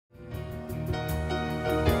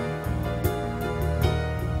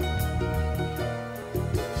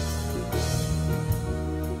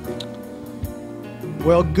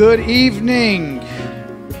Well, good evening.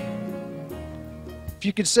 If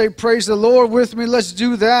you could say praise the Lord with me, let's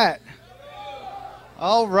do that.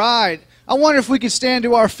 All right. I wonder if we could stand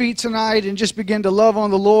to our feet tonight and just begin to love on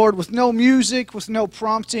the Lord with no music, with no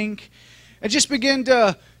prompting, and just begin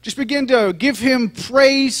to give Him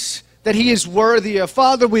praise that He is worthy of.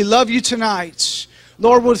 Father, we love You tonight.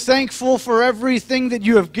 Lord, we're thankful for everything that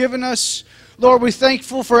You have given us. Lord, we're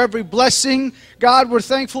thankful for every blessing. God, we're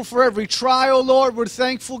thankful for every trial. Lord, we're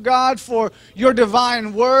thankful, God, for Your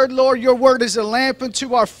divine word. Lord, Your word is a lamp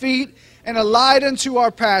unto our feet and a light unto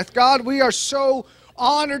our path. God, we are so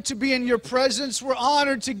honored to be in Your presence. We're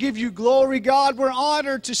honored to give You glory, God. We're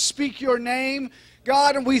honored to speak Your name,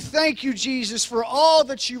 God, and we thank You, Jesus, for all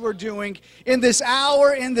that You are doing in this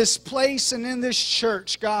hour, in this place, and in this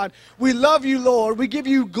church, God. We love You, Lord. We give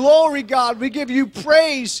You glory, God. We give You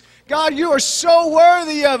praise. God, You are so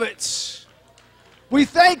worthy of it. We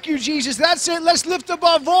thank You, Jesus. That's it. Let's lift up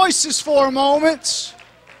our voices for a moment.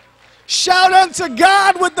 Shout unto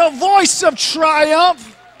God with the voice of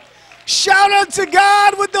triumph. Shout unto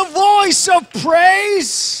God with the voice of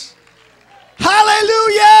praise.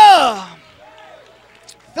 Hallelujah.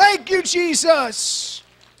 Thank You, Jesus.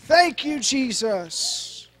 Thank You,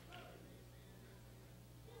 Jesus.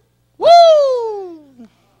 Woo!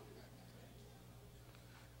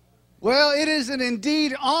 Well, it is an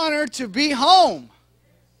indeed honor to be home.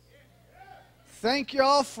 Thank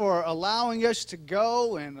y'all for allowing us to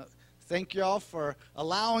go, and thank y'all for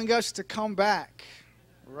allowing us to come back.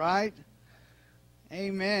 Right?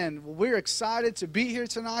 Amen. Well, we're excited to be here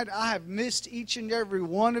tonight. I have missed each and every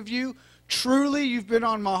one of you. Truly, you've been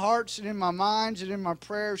on my hearts and in my minds and in my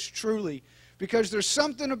prayers, truly. Because there's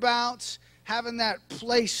something about having that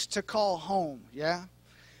place to call home, yeah?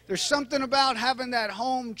 There's something about having that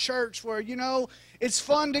home church where, you know, it's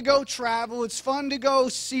fun to go travel. It's fun to go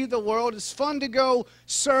see the world. It's fun to go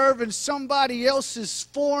serve in somebody else's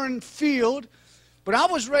foreign field. But I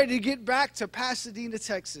was ready to get back to Pasadena,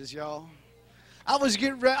 Texas, y'all. I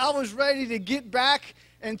was ready to get back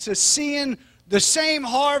into seeing the same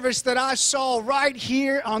harvest that I saw right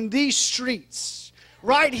here on these streets,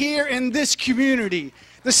 right here in this community.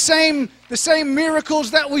 The same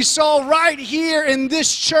miracles that we saw right here in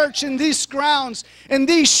this church, in these grounds, in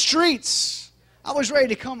these streets. I was ready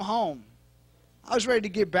to come home. I was ready to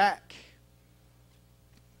get back.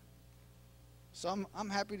 So I'm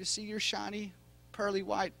happy to see your shiny, pearly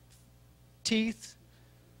white teeth,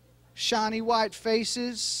 shiny white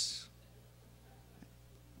faces.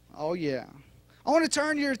 Oh yeah. I want to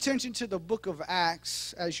turn your attention to the book of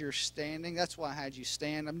Acts as you're standing. That's why I had you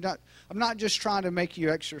stand. I'm not just trying to make you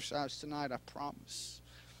exercise tonight, I promise.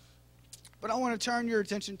 But I want to turn your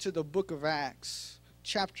attention to the book of Acts,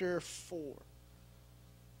 chapter 4.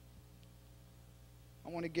 I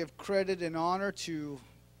want to give credit and honor to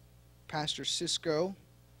Pastor Cisco.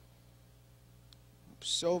 I'm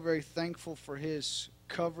so very thankful for his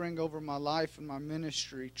covering over my life and my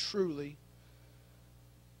ministry, truly.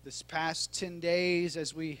 This past 10 days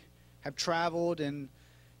as we have traveled and,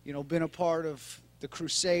 you know, been a part of the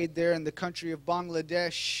crusade there in the country of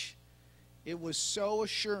Bangladesh, it was so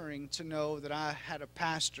assuring to know that I had a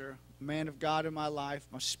pastor, a man of God in my life,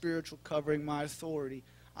 my spiritual covering, my authority.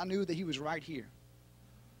 I knew that he was right here.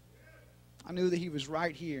 I knew that he was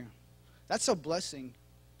right here. That's a blessing.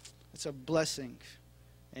 It's a blessing.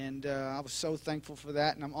 And I was so thankful for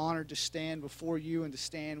that, and I'm honored to stand before you and to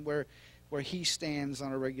stand where he stands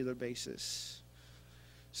on a regular basis.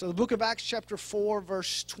 So the book of Acts chapter 4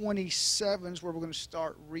 verse 27 is where we're going to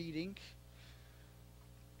start reading.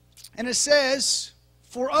 And it says,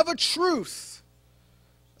 "For of a truth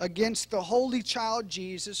against the holy child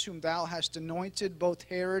Jesus, whom thou hast anointed, both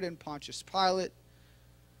Herod and Pontius Pilate,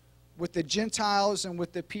 with the Gentiles and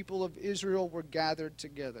with the people of Israel were gathered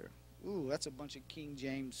together." Ooh, that's a bunch of King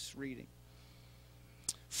James reading.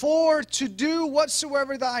 "For to do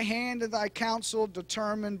whatsoever thy hand and thy counsel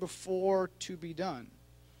determined before to be done."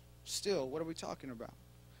 Still, what are we talking about?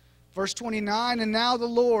 Verse 29, "And now the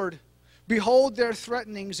Lord, behold their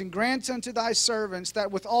threatenings, and grant unto thy servants that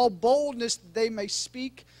with all boldness they may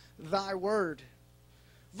speak thy word."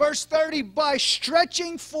 Verse 30, "By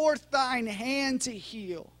stretching forth thine hand to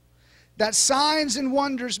heal, that signs and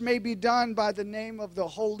wonders may be done by the name of the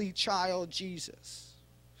holy child Jesus."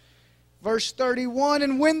 Verse 31,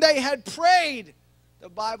 "And when they had prayed," the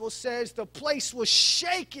Bible says, "the place was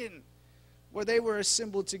shaken where they were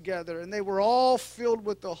assembled together, and they were all filled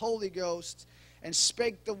with the Holy Ghost, and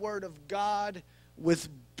spake the word of God with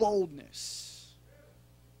boldness."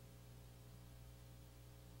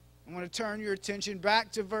 I want to turn your attention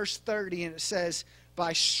back to verse 30, and it says,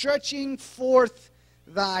 "By stretching forth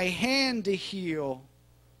thy hand to heal,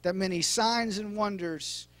 that many signs and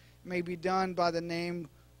wonders may be done by the name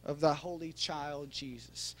of the Holy Child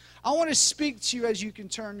Jesus. I want to speak to you as you can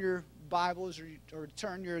turn your Bibles or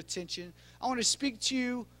turn your attention. I want to speak to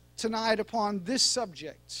you tonight upon this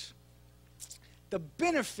subject, the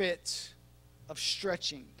benefit of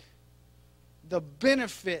stretching. The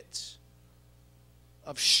benefit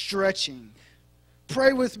of stretching.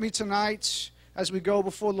 Pray with me tonight as we go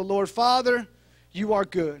before the Lord. Father, you are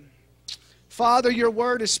good. Father, your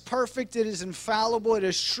word is perfect. It is infallible. It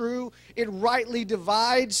is true. It rightly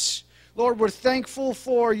divides. Lord, we're thankful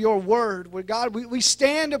for your word. God, we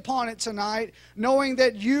stand upon it tonight, knowing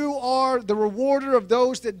that you are the rewarder of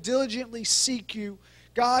those that diligently seek you.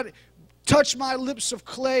 God, touch my lips of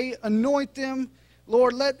clay, anoint them.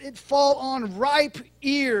 Lord, let it fall on ripe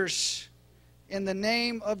ears in the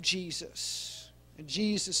name of Jesus. In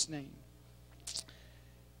Jesus' name.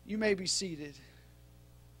 You may be seated.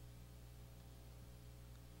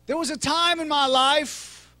 There was a time in my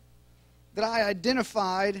life that I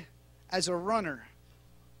identified as a runner.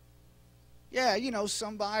 Yeah, you know,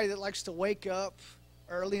 somebody that likes to wake up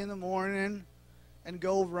early in the morning and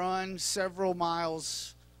go run several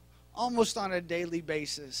miles almost on a daily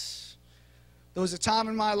basis. There was a time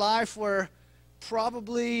in my life where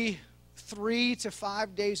probably 3 to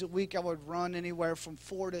 5 days a week I would run anywhere from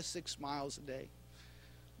 4 to 6 miles a day.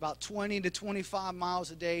 About 20 to 25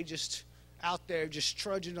 miles a day, just out there, just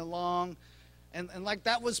trudging along. And like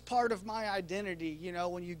that was part of my identity, you know,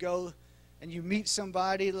 when you go and you meet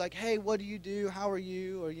somebody like, hey, what do you do? How are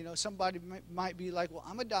you? Or, you know, somebody might be like, well,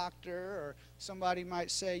 I'm a doctor. Or somebody might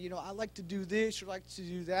say, you know, I like to do this or like to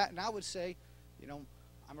do that. And I would say, you know,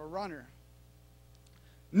 I'm a runner.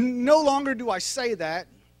 No longer do I say that.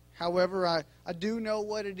 However, I do know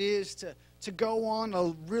what it is to go on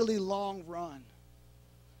a really long run.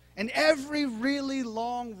 And every really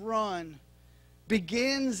long run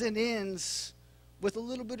begins and ends with a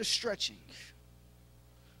little bit of stretching.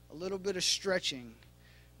 A little bit of stretching.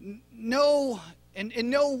 No, in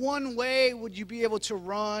no one way would you be able to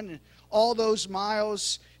run all those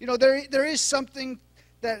miles. You know, there is something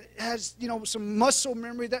that has, you know, some muscle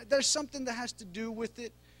memory. There's something that has to do with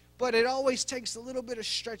it. But it always takes a little bit of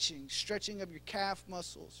stretching. Stretching of your calf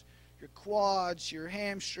muscles, your quads, your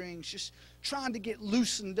hamstrings. Just trying to get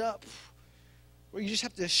loosened up. Where you just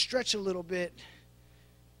have to stretch a little bit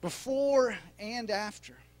before and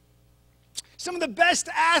after. Some of the best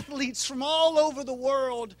athletes from all over the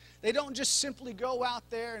world, they don't just simply go out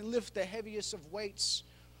there and lift the heaviest of weights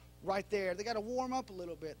right there. They got to warm up a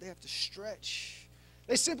little bit. They have to stretch.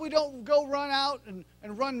 They simply don't go run out and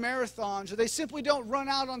run marathons, or they simply don't run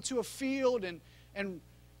out onto a field and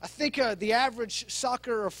I think the average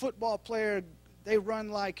soccer or football player, they run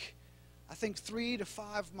like, I think 3 to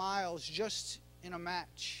 5 miles just in a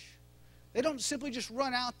match. They don't simply just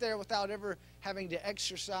run out there without ever having to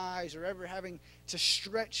exercise or ever having to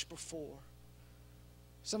stretch before.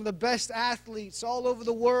 Some of the best athletes all over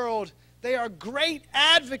the world, they are great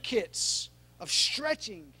advocates of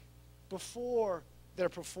stretching before their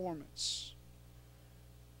performance.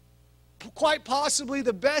 Quite possibly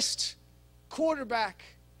the best quarterback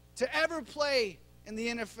to ever play in the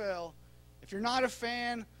NFL. If you're not a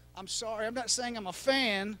fan, I'm sorry. I'm not saying I'm a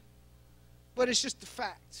fan, but it's just a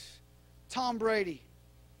fact. Tom Brady.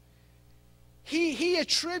 He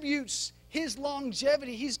attributes his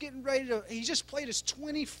longevity. He's getting ready to, he just played his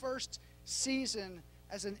 21st season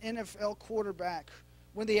as an NFL quarterback.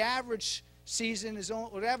 When the average season is on,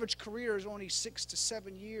 the average career is only 6 to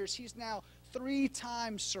 7 years. He's now 3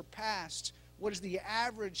 times surpassed what is the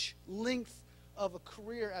average length of a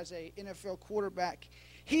career as an NFL quarterback.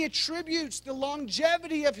 He attributes the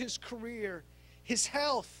longevity of his career, his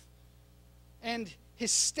health, and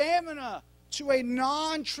his stamina to a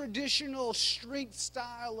non-traditional strength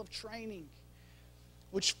style of training,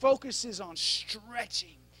 which focuses on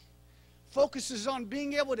stretching, focuses on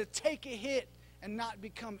being able to take a hit and not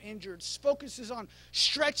become injured, focuses on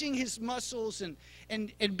stretching his muscles and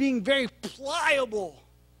being very pliable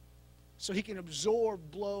so he can absorb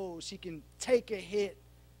blows, he can take a hit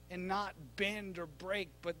and not bend or break,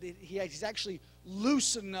 but he's actually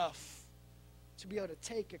loose enough to be able to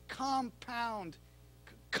take a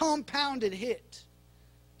compounded hit.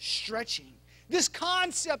 Stretching. This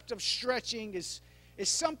concept of stretching is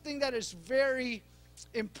something that is very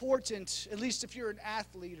important, at least if you're an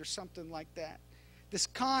athlete or something like that. This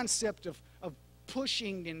concept of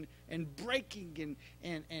pushing and breaking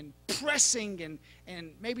and pressing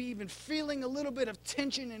and maybe even feeling a little bit of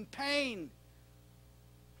tension and pain.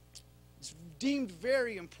 It's deemed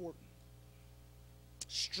very important.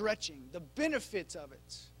 Stretching, the benefits of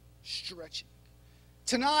it, stretching.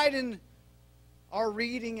 Tonight in our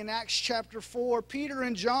reading in Acts chapter 4, Peter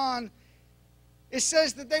and John, it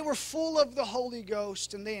says that they were full of the Holy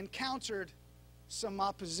Ghost and they encountered some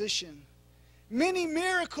opposition. Many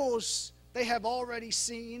miracles they have already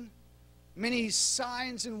seen, many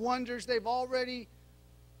signs and wonders have already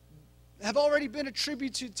been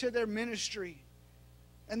attributed to their ministry.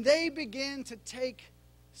 And they begin to take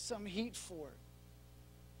some heat for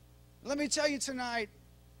it. Let me tell you tonight,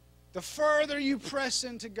 the further you press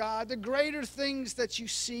into God, the greater things that you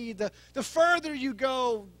see, the further you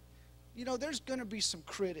go, there's going to be some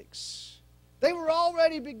critics. They were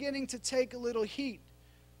already beginning to take a little heat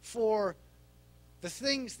for the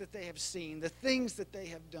things that they have seen, the things that they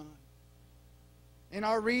have done. In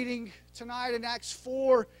our reading tonight in Acts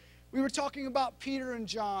 4, we were talking about Peter and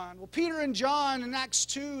John. Well, Peter and John in Acts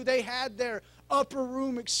 2, they had their upper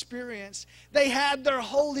room experience. They had their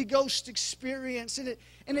Holy Ghost experience.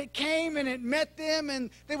 And it came and it met them, and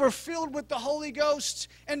they were filled with the Holy Ghost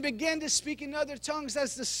and began to speak in other tongues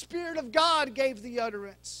as the Spirit of God gave the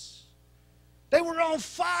utterance. They were on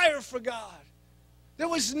fire for God. There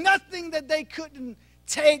was nothing that they couldn't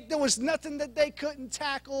take. There was nothing that they couldn't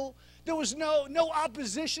tackle. There was no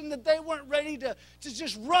opposition that they weren't ready to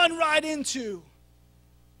just run right into.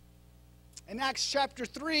 In Acts chapter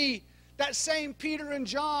 3, that same Peter and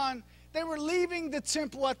John, they were leaving the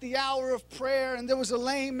temple at the hour of prayer, and there was a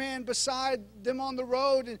lame man beside them on the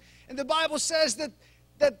road. And the Bible says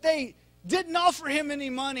that they didn't offer him any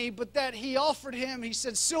money, but that he offered him, he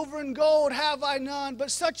said, "Silver and gold have I none,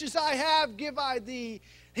 but such as I have give I thee."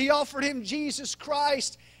 He offered him Jesus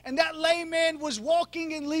Christ. And that lame man was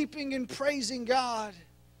walking and leaping and praising God.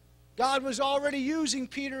 God was already using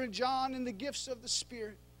Peter and John in the gifts of the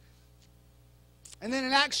Spirit. And then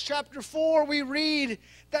in Acts chapter 4, we read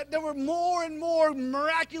that there were more and more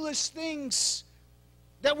miraculous things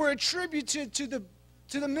that were attributed to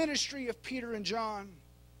the ministry of Peter and John.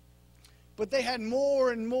 But they had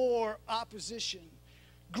more and more opposition.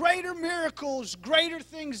 Greater miracles, greater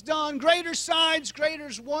things done, greater signs, greater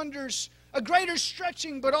wonders, a greater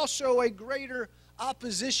stretching, but also a greater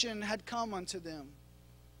opposition had come unto them.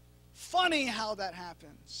 Funny how that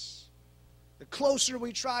happens. The closer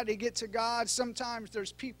we try to get to God, sometimes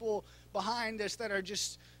there's people behind us that are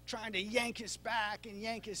just trying to yank us back and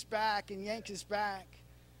yank us back and yank us back.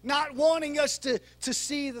 Not wanting us to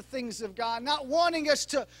see the things of God, not wanting us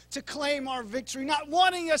to claim our victory, not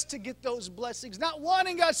wanting us to get those blessings, not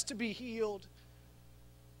wanting us to be healed.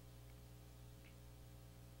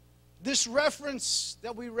 This reference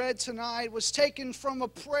that we read tonight was taken from a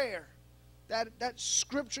prayer. That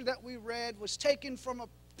scripture that we read was taken from a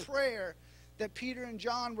prayer that Peter and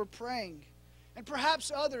John were praying. And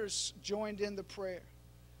perhaps others joined in the prayer.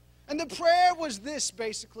 And the prayer was this,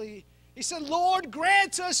 basically. He said, "Lord,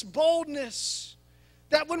 grant us boldness,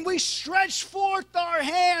 that when we stretch forth our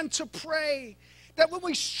hand to pray, that when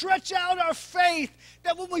we stretch out our faith,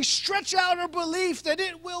 that when we stretch out our belief, that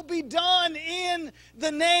it will be done in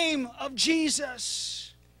the name of Jesus."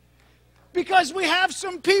 Because we have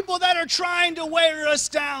some people that are trying to wear us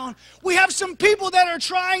down. We have some people that are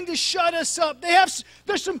trying to shut us up. There's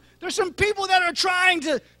some people that are trying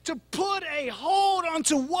to put a hold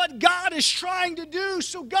onto what God is trying to do.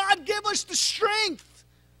 So God, give us the strength.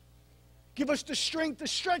 Give us the strength to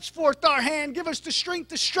stretch forth our hand. Give us the strength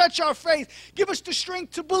to stretch our faith. Give us the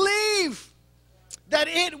strength to believe that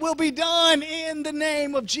it will be done in the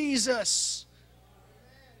name of Jesus.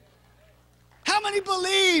 How many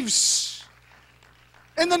believes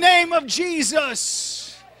in the name of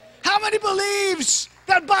Jesus? How many believes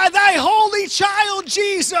that by thy holy child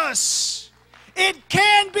Jesus, it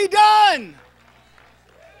can be done?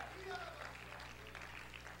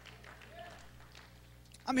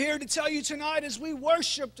 I'm here to tell you tonight, as we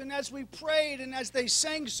worshiped and as we prayed and as they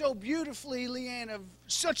sang so beautifully, Leanna,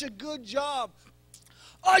 such a good job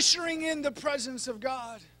ushering in the presence of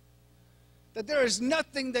God, that there is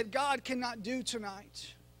nothing that God cannot do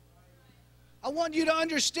tonight. I want you to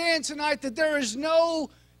understand tonight that there is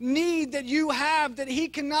no need that you have that He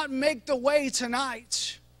cannot make the way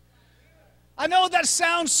tonight. I know that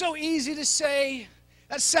sounds so easy to say.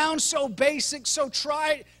 That sounds so basic, so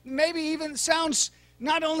trite. Maybe even sounds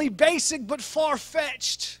not only basic but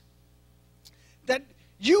far-fetched. That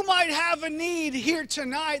you might have a need here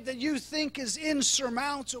tonight that you think is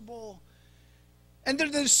insurmountable. And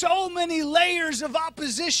there's so many layers of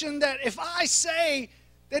opposition that if I say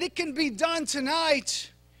that it can be done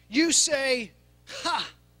tonight, you say,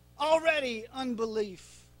 already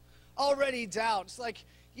unbelief, already doubt. It's like,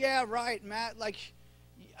 yeah, right, Matt, like,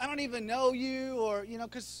 I don't even know you, or,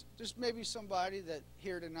 because there's maybe somebody that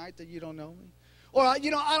here tonight that you don't know me. Or, I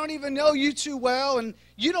don't even know you too well, and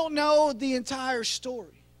you don't know the entire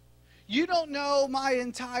story. You don't know my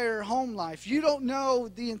entire home life. You don't know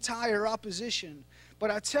the entire opposition.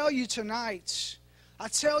 But I tell you tonight, I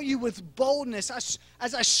tell you with boldness,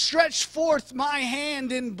 as I stretch forth my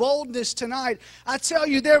hand in boldness tonight, I tell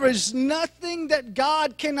you there is nothing that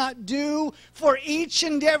God cannot do for each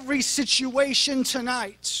and every situation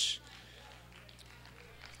tonight.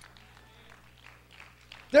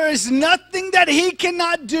 There is nothing that He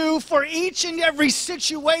cannot do for each and every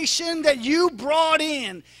situation that you brought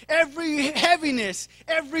in. Every heaviness,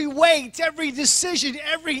 every weight, every decision,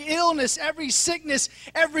 every illness, every sickness,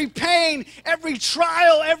 every pain, every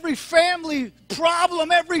trial, every family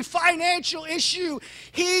problem, every financial issue.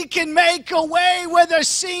 He can make a way where there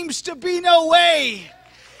seems to be no way.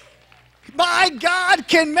 My God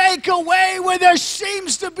can make a way where there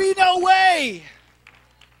seems to be no way.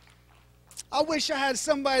 I wish I had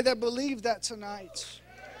somebody that believed that tonight.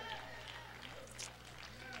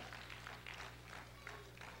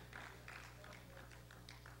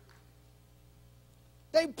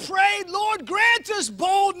 They prayed, Lord, grant us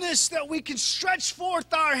boldness that we can stretch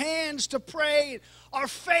forth our hands to pray, our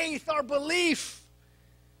faith, our belief,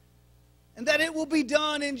 and that it will be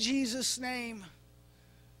done in Jesus' name.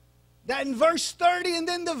 That in verse 30, and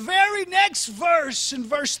then the very next verse, in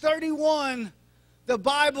verse 31, the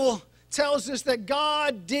Bible tells us that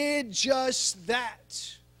God did just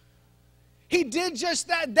that. He did just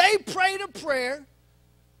that. They prayed a prayer.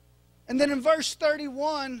 And then in verse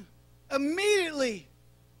 31, immediately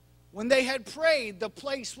when they had prayed, the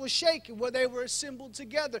place was shaken where they were assembled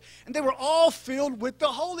together. And they were all filled with the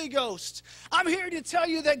Holy Ghost. I'm here to tell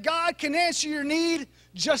you that God can answer your need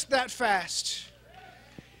just that fast.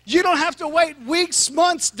 You don't have to wait weeks,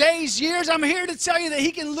 months, days, years. I'm here to tell you that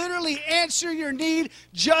He can literally answer your need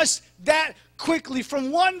just that quickly.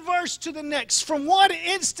 From one verse to the next, from one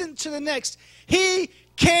instant to the next, He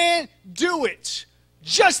can do it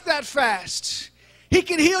just that fast. He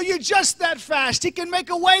can heal you just that fast. He can make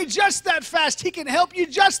a way just that fast. He can help you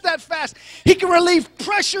just that fast. He can relieve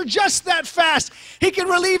pressure just that fast. He can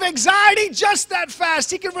relieve anxiety just that fast.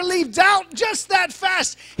 He can relieve doubt just that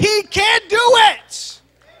fast. He can do it.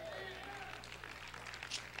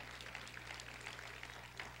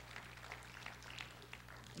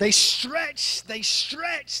 They stretched, they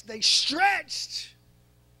stretched, they stretched.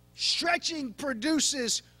 Stretching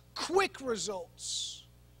produces quick results.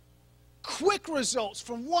 Quick results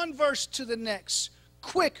from one verse to the next.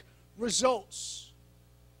 Quick results.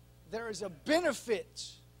 There is a benefit.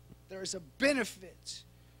 There is a benefit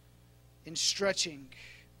in stretching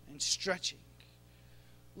and stretching.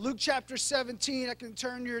 Luke chapter 17, I can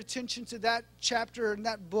turn your attention to that chapter in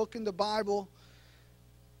that book in the Bible.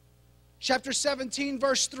 Chapter 17,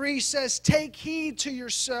 verse 3 says, "Take heed to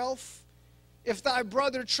yourself. If thy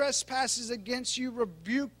brother trespasses against you,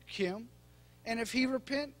 rebuke him. And if he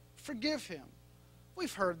repent, forgive him."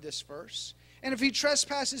 We've heard this verse. "And if he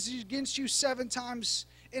trespasses against you 7 times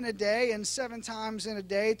in a day, and 7 times in a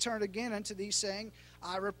day turn again unto thee, saying,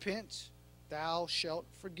 I repent, thou shalt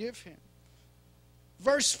forgive him."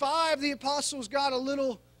 Verse 5, the apostles got a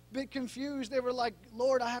little bit confused. They were like,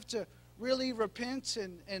 Lord, I have to really repent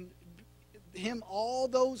and him all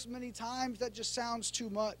those many times? That just sounds too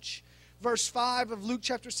much. Verse 5 of Luke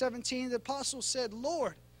chapter 17, the apostles said,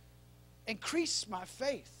 Lord, increase my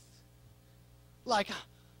faith. Like,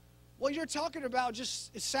 what you're talking about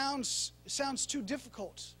just, it sounds too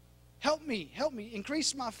difficult. Help me,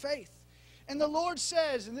 increase my faith. And the Lord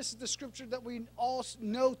says, and this is the scripture that we all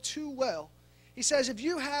know too well, He says, if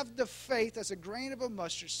you have the faith as a grain of a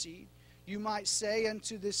mustard seed, you might say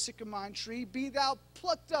unto this sycamore tree, be thou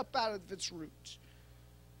plucked up out of its root,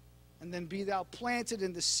 and then be thou planted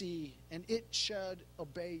in the sea, and it should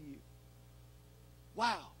obey you.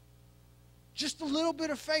 Wow. Just a little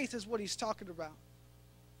bit of faith is what he's talking about.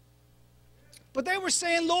 But they were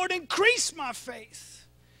saying, Lord, increase my faith.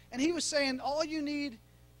 And he was saying, all you need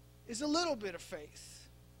is a little bit of faith.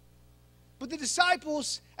 But the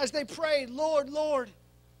disciples, as they prayed, Lord, Lord,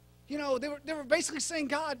 they were basically saying,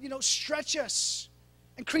 God, stretch us.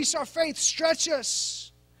 Increase our faith, stretch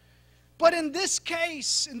us. But in this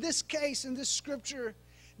case, in this scripture,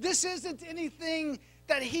 this isn't anything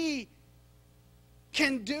that he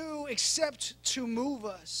can do except to move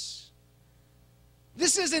us.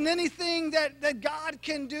 This isn't anything that God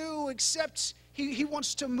can do except he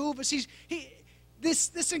wants to move us.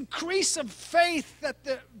 This increase of faith that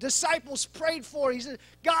the disciples prayed for, he said,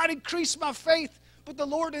 God, increase my faith. But the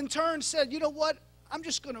Lord in turn said, you know what? I'm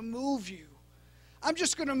just going to move you. I'm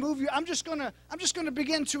just going to move you. I'm just going to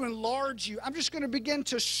begin to enlarge you. I'm just going to begin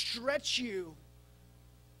to stretch you.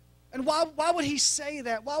 And why would he say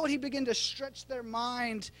that? Why would he begin to stretch their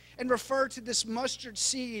mind and refer to this mustard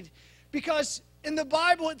seed? Because in the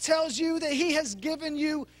Bible it tells you that he has given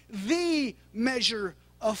you the measure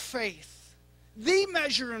of faith. The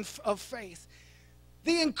measure of faith.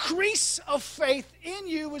 The increase of faith in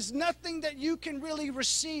you is nothing that you can really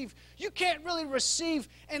receive. You can't really receive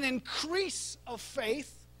an increase of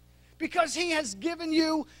faith because he has given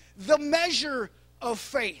you the measure of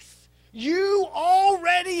faith. You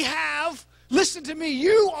already have, listen to me,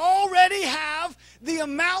 you already have the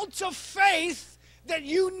amount of faith that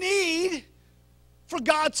you need for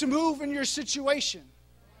God to move in your situation.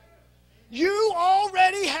 You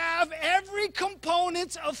already have every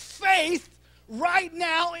component of faith right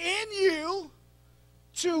now in you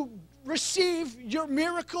to receive your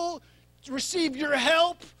miracle, to receive your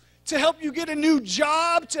help, to help you get a new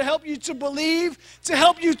job, to help you to believe, to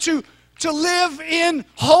help you to live in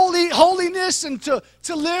holiness and to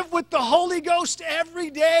live with the Holy Ghost every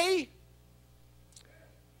day.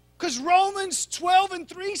 Because Romans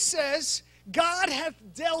 12:3 says, God hath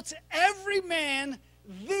dealt every man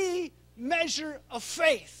the measure of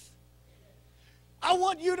faith. I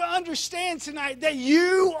want you to understand tonight that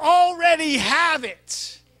you already have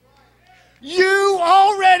it. You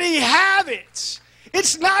already have it.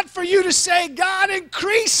 It's not for you to say, God,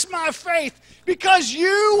 increase my faith, because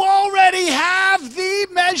you already have the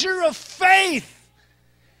measure of faith.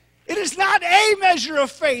 It is not a measure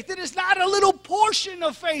of faith. It is not a little portion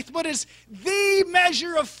of faith, but it's the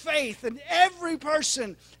measure of faith. And every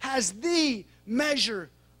person has the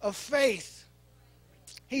measure of faith.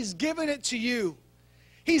 He's given it to you.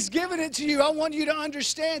 He's given it to you. I want you to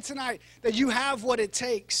understand tonight that you have what it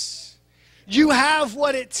takes. You have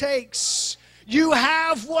what it takes. You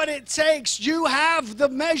have what it takes. You have the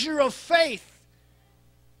measure of faith.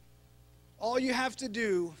 All you have to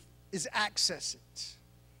do is access it.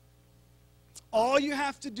 All you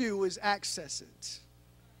have to do is access it.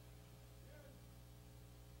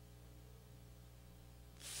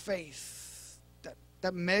 Faith,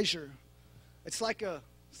 that measure. It's like a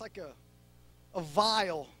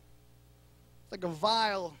vial. It's like a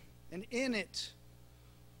vial, and in it,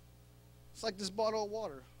 it's like this bottle of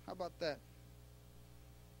water. How about that?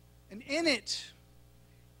 And in it,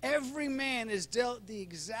 every man is dealt the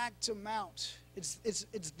exact amount. It's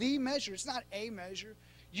the measure. It's not a measure.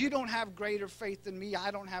 You don't have greater faith than me. I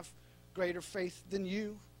don't have greater faith than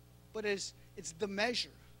you. But it's the measure.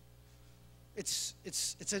 It's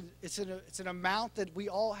an amount that we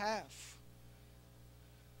all have.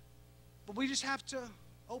 But we just have to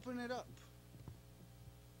open it up.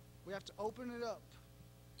 We have to open it up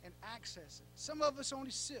and access it. Some of us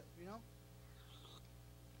only sip,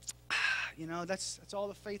 that's all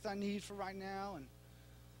the faith I need for right now, and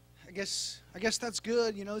I guess that's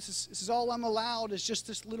good. This is all I'm allowed is just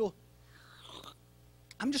this little.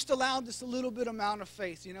 I'm just allowed this a little bit amount of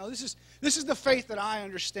faith. This is the faith that I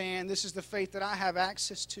understand. This is the faith that I have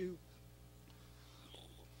access to.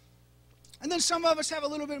 And then some of us have a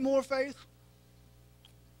little bit more faith.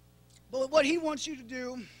 But what he wants you to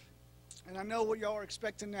do, and I know what y'all are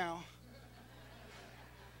expecting now,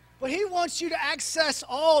 but he wants you to access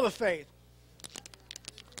all the faith.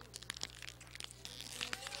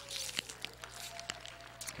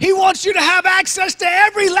 He wants you to have access to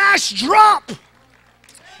every last drop.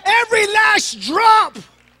 Every last drop.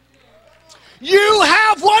 You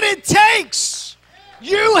have what it takes.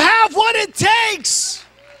 You have what it takes.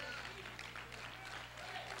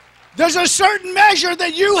 There's a certain measure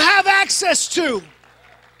that you have access to.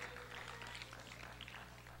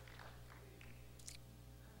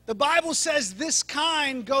 The Bible says this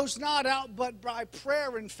kind goes not out but by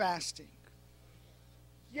prayer and fasting.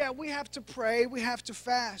 Yeah, we have to pray, we have to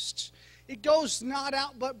fast. It goes not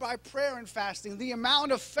out but by prayer and fasting. The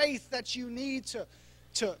amount of faith that you need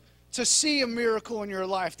to see a miracle in your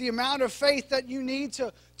life. The amount of faith that you need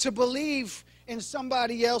to believe in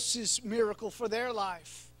somebody else's miracle for their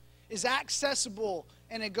life is accessible,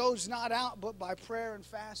 and it goes not out but by prayer and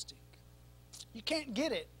fasting. You can't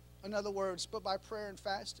get it, in other words, but by prayer and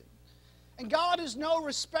fasting. And God is no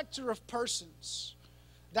respecter of persons.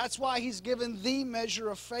 That's why he's given the measure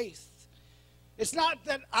of faith. It's not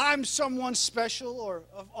that I'm someone special or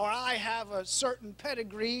I have a certain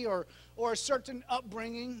pedigree or a certain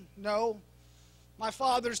upbringing. No. My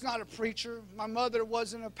father's not a preacher. My mother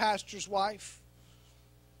wasn't a pastor's wife.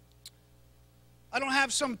 I don't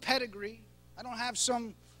have some pedigree. I don't have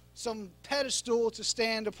some pedestal to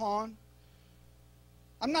stand upon.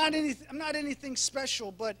 I'm not anything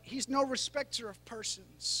special, but he's no respecter of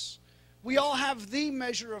persons. We all have the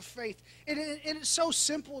measure of faith. It is so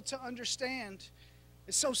simple to understand.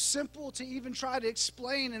 It's so simple to even try to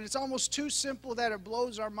explain, and it's almost too simple that it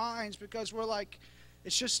blows our minds because we're like,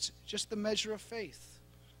 it's just the measure of faith.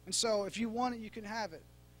 And so if you want it, you can have it.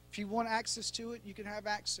 If you want access to it, you can have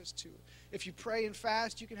access to it. If you pray and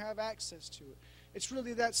fast, you can have access to it. It's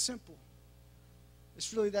really that simple.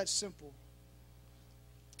 It's really that simple.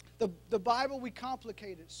 The Bible, we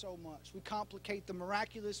complicate it so much. We complicate the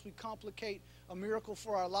miraculous. We complicate a miracle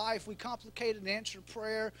for our life. We complicate an answered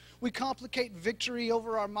prayer. We complicate victory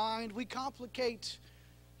over our mind. We complicate,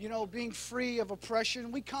 being free of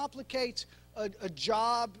oppression. We complicate a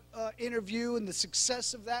job interview and the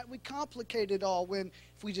success of that. We complicate it all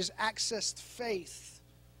if we just accessed faith.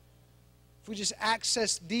 If we just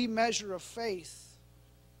accessed the measure of faith.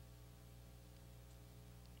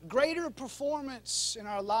 Greater performance in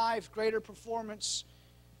our life, greater performance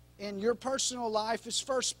in your personal life is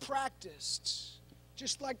first practiced.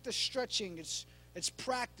 Just like the stretching, it's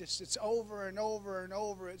practiced. It's over and over and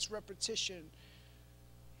over. It's repetition.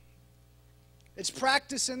 It's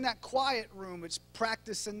practice in that quiet room. It's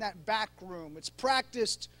practice in that back room. It's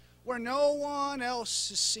practiced where no one else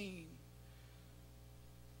is seen.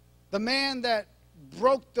 The man that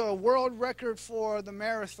broke the world record for the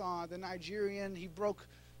marathon, the Nigerian, he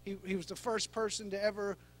was the first person to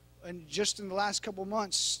ever, and just in the last couple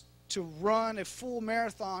months, to run a full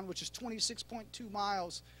marathon, which is 26.2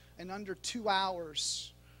 miles in under 2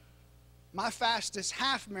 hours. My fastest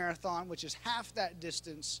half marathon, which is half that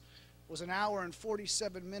distance, was 1 hour and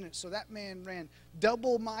 47 minutes. So that man ran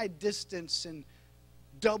double my distance and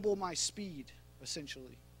double my speed,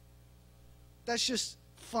 essentially. That's just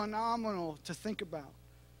phenomenal to think about.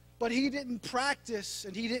 But he didn't practice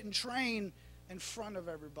and he didn't train in front of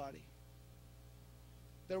everybody.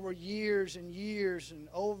 There were years and years and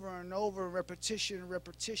over, repetition,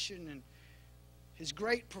 and his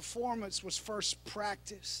great performance was first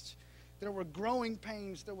practiced. There were growing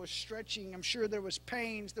pains, there was stretching, I'm sure there was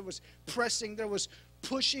pains, there was pressing, there was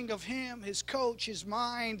pushing of him, his coach, his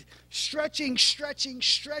mind, stretching.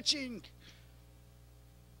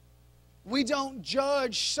 We don't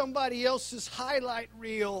judge somebody else's highlight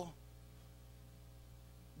reel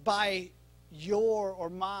by your or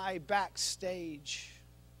my backstage.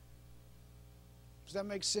 Does that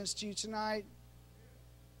make sense to you tonight?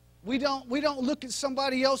 We don't look at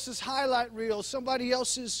somebody else's highlight reel, somebody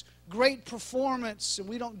else's great performance, and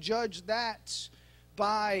we don't judge that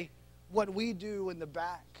by what we do in the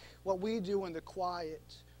back, what we do in the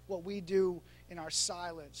quiet, what we do in our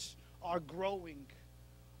silence, our growing,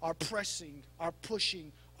 our pressing, our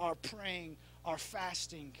pushing, our praying, our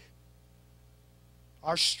fasting,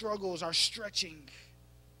 our struggles, our stretching.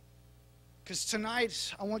 Because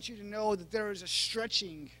tonight, I want you to know that there is a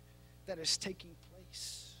stretching that is taking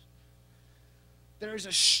place. There is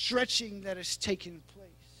a stretching that is taking place.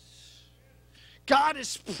 God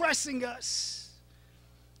is pressing us.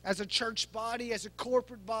 As a church body, as a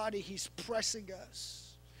corporate body, He's pressing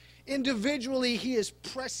us. Individually, He is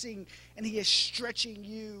pressing and He is stretching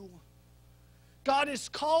you. God is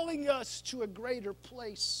calling us to a greater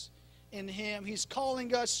place in Him. He's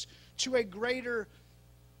calling us to a greater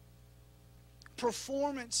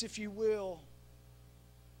performance, if you will,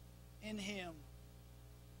 in Him.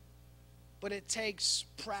 But it takes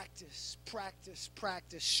practice,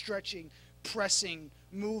 stretching, pressing,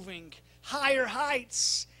 moving, higher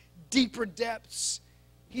heights, deeper depths.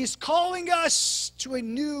 He's calling us to a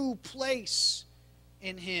new place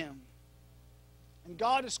in Him. And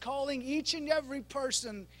God is calling each and every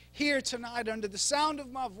person here tonight under the sound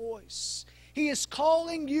of my voice. He is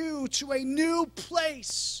calling you to a new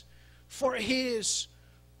place for His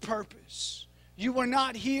purpose. You are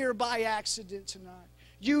not here by accident tonight.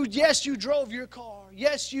 Yes, you drove your car.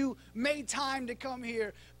 Yes, you made time to come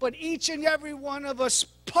here. But each and every one of us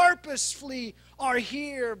purposefully are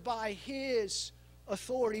here by His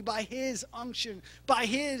authority, by His unction, by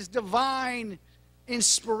His divine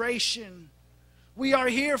inspiration. We are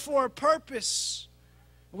here for a purpose.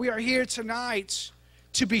 We are here tonight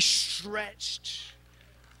to be stretched.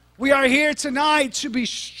 We are here tonight to be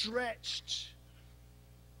stretched.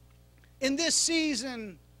 In this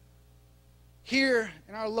season, here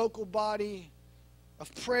in our local body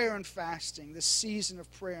of prayer and fasting, this season of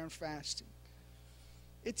prayer and fasting,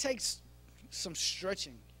 it takes some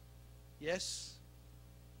stretching. Yes?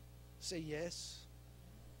 Say yes.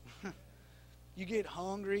 You get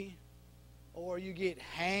hungry, or you get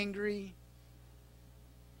hangry.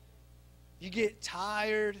 You get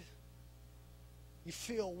tired. You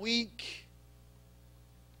feel weak.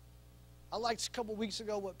 I liked a couple weeks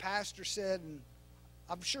ago what Pastor said, and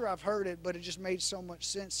I'm sure I've heard it, but it just made so much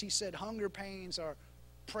sense. He said hunger pains are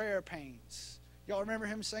prayer pains. Y'all remember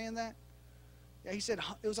him saying that? Yeah, he said,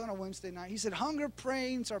 it was on a Wednesday night. He said, hunger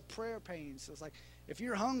pains are prayer pains. So it's like, if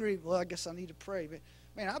you're hungry, well, I guess I need to pray. But,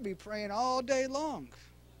 man, I'll be praying all day long.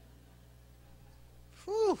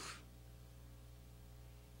 Whew.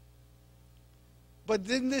 But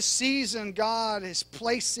in this season, God is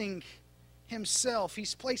placing himself.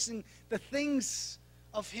 He's placing the things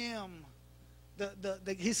of him,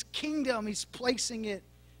 his kingdom, he's placing it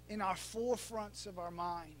in our forefronts of our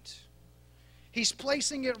mind. He's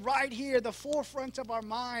placing it right here, the forefront of our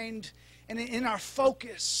mind and in our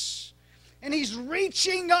focus. And he's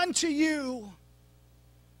reaching unto you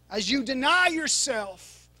as you deny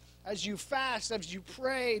yourself, as you fast, as you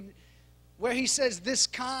pray, where he says this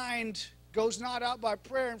kind goes not out by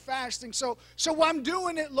prayer and fasting. So I'm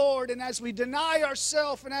doing it, Lord. And as we deny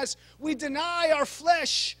ourselves and as we deny our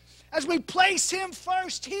flesh, as we place him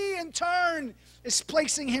first, he in turn is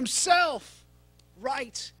placing himself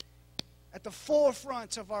right at the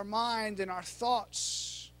forefront of our mind and our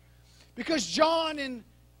thoughts. Because John in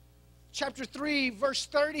chapter 3, verse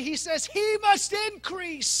 30, he says, he must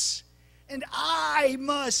increase and I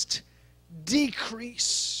must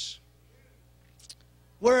decrease.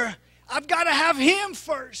 Where I've got to have him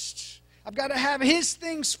first. I've got to have his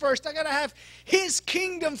things first. I've got to have his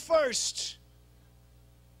kingdom first.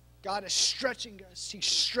 God is stretching us. He's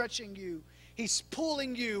stretching you. He's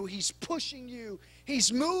pulling you. He's pushing you.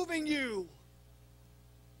 He's moving you.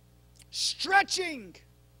 Stretching.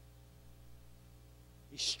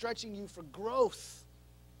 He's stretching you for growth.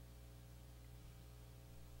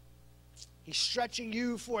 He's stretching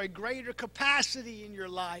you for a greater capacity in your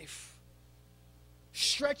life.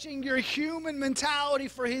 Stretching your human mentality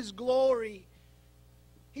for his glory.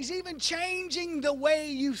 He's even changing the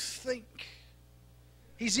way you think.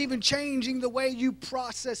 He's even changing the way you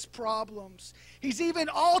process problems. He's even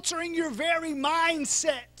altering your very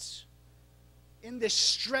mindset in this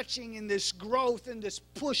stretching, in this growth, in this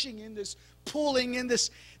pushing, in this pulling, in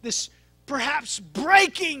this perhaps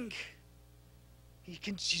breaking.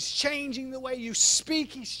 He's changing the way you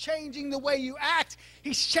speak. He's changing the way you act.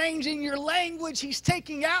 He's changing your language. He's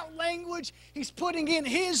taking out language. He's putting in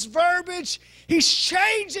his verbiage. He's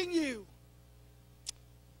changing you.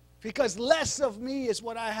 Because less of me is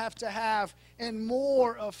what I have to have and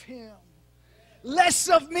more of him. Less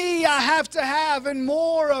of me I have to have and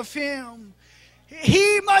more of him.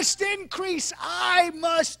 He must increase. I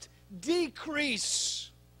must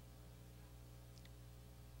decrease.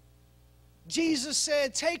 Jesus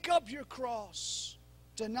said, take up your cross,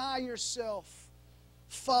 deny yourself,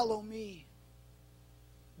 follow me.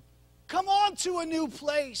 Come on to a new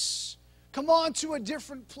place. Come on to a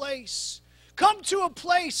different place. Come to a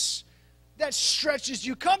place that stretches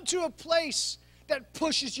you. Come to a place that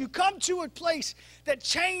pushes you. Come to a place that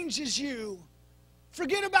changes you.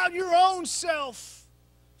 Forget about your own self.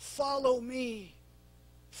 Follow me.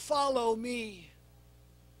 Follow me.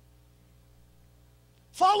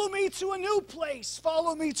 Follow me to a new place.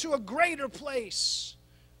 Follow me to a greater place.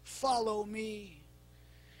 Follow me.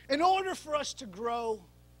 In order for us to grow,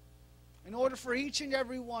 in order for each and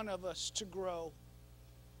every one of us to grow,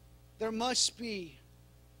 there must be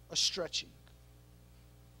a stretching.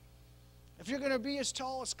 If you're going to be as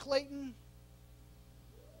tall as Clayton,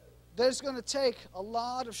 there's going to take a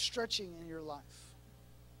lot of stretching in your life.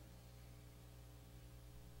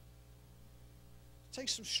 It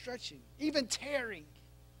takes some stretching, even tearing,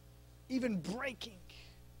 even breaking.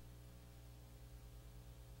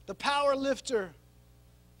 The power lifter,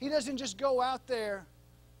 he doesn't just go out there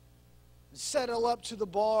and settle up to the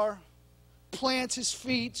bar, plant his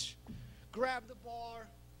feet, grab the bar,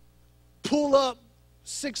 pull up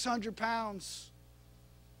 600 pounds.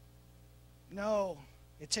 No,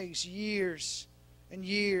 it takes years and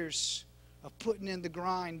years of putting in the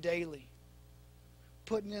grind daily.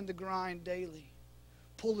 Putting in the grind daily.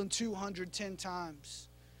 Pulling 210 times.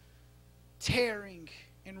 Tearing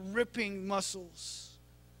and ripping muscles.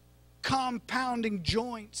 Compounding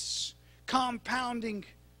joints. Compounding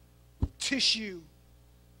tissue.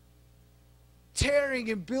 Tearing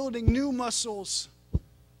and building new muscles,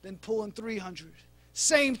 then pulling 300.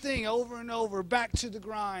 Same thing over and over, back to the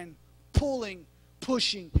grind, pulling,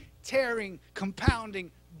 pushing, tearing, compounding,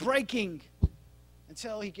 breaking,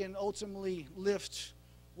 until he can ultimately lift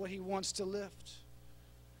what he wants to lift.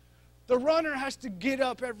 The runner has to get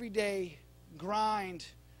up every day, grind,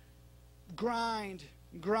 grind,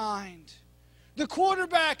 grind. The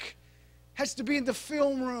quarterback has to be in the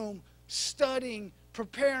film room, studying,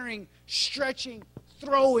 preparing, stretching,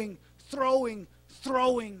 throwing,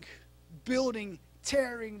 building,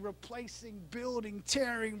 tearing, replacing, building,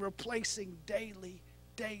 tearing, replacing, daily,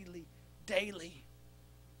 daily, daily.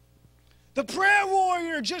 The prayer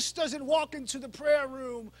warrior just doesn't walk into the prayer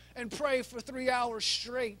room and pray for 3 hours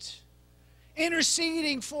straight,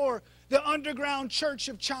 interceding for the underground church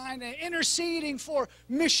of China, interceding for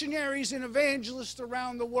missionaries and evangelists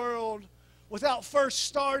around the world, without first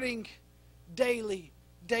starting daily,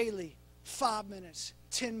 5 minutes,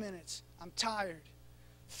 10 minutes, I'm tired,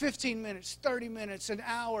 15 minutes, 30 minutes, an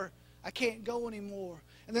hour, I can't go anymore.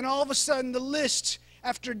 And then all of a sudden the list,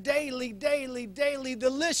 after daily, the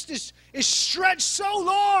list is stretched so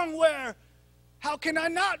long where, how can I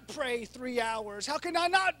not pray 3 hours? How can I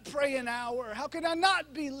not pray an hour? How can I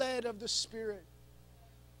not be led of the Spirit?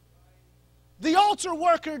 The altar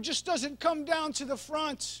worker just doesn't come down to the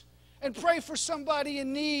front and pray for somebody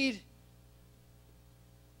in need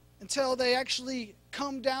until they actually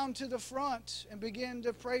come down to the front and begin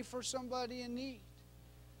to pray for somebody in need.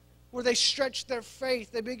 Where they stretch their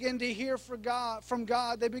faith, they begin to hear from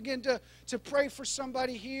God. They begin to pray for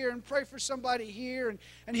somebody here and pray for somebody here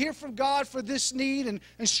and hear from God for this need and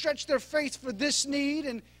stretch their faith for this need.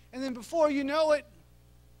 And then before you know it,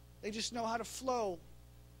 they just know how to flow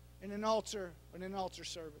in an altar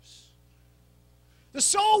service. The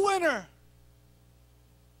soul winner,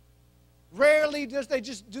 rarely do they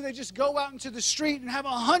just go out into the street and have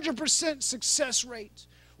 100% success rate,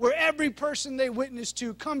 where every person they witness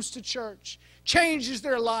to comes to church, changes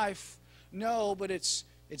their life. No, but it's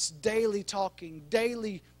daily talking,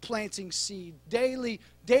 daily planting seed, daily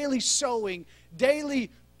sowing, daily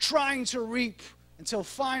trying to reap, until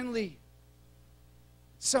finally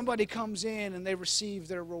somebody comes in and they receive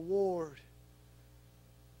their reward.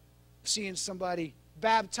 Seeing somebody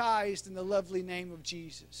baptized in the lovely name of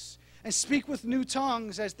Jesus and speak with new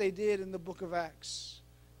tongues as they did in the book of Acts.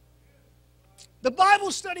 The Bible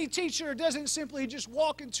study teacher doesn't simply just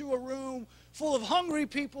walk into a room full of hungry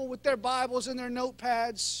people with their Bibles and their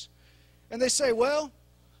notepads, and they say, well,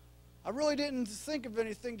 I really didn't think of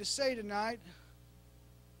anything to say tonight.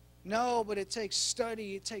 No, but it takes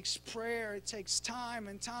study, it takes prayer, it takes time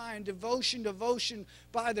and time, devotion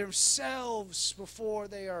by themselves before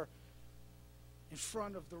they are in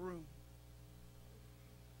front of the room.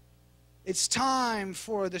 It's time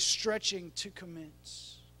for the stretching to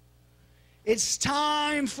commence. It's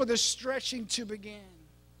time for the stretching to begin.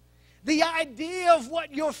 The idea of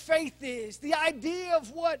what your faith is, the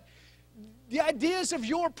ideas of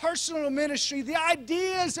your personal ministry, the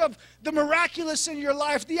ideas of the miraculous in your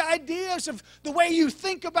life, the ideas of the way you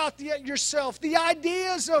think about yourself, the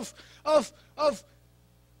ideas of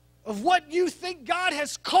what you think God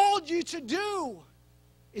has called you to do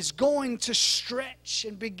is going to stretch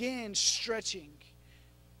and begin stretching.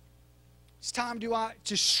 It's time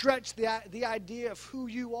to stretch the idea of who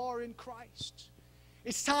you are in Christ.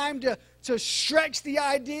 It's time to stretch the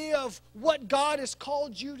idea of what God has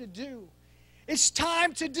called you to do. It's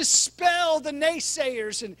time to dispel the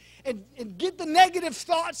naysayers and get the negative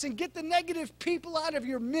thoughts and get the negative people out of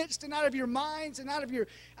your midst and out of your minds and out of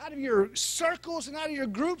your circles and out of your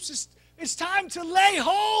groups. It's time to lay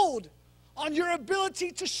hold on your ability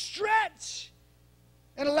to stretch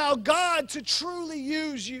and allow God to truly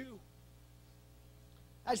use you.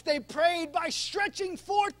 As they prayed, by stretching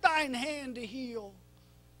forth thine hand to heal.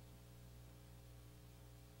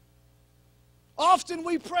 Often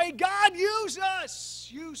we pray, God, use us,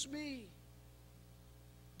 use me.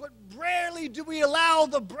 But rarely do we allow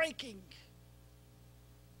the breaking.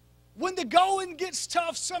 When the going gets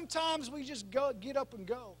tough, sometimes we just get up and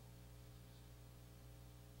go.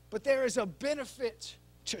 But there is a benefit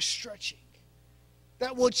to stretching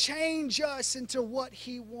that will change us into what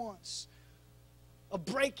He wants. A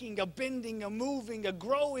breaking, a bending, a moving, a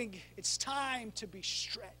growing. It's time to be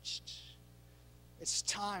stretched. It's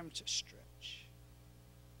time to stretch.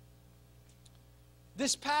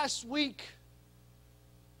 This past week,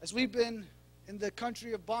 as we've been in the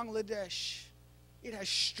country of Bangladesh, it has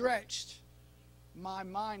stretched my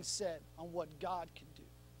mindset on what God can do.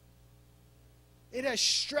 It has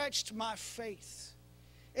stretched my faith.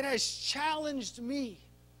 It has challenged me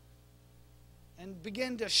and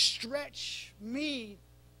began to stretch me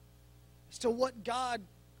as to what God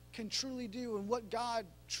can truly do and what God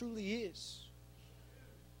truly is.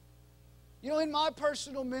 You know, in my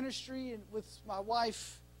personal ministry and with my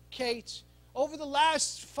wife, Kate, over the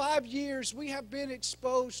last 5 years, we have been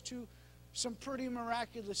exposed to some pretty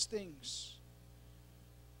miraculous things.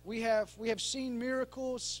 We have seen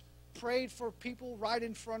miracles, prayed for people right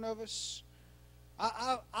in front of us.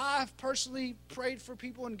 I've personally prayed for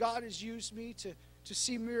people, and God has used me to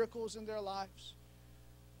see miracles in their lives.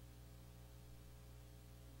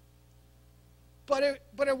 But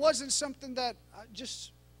it wasn't something that I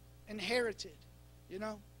just inherited, you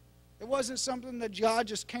know. It wasn't something that God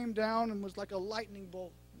just came down and was like a lightning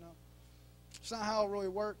bolt. No. It's not how it really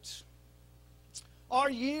worked. Our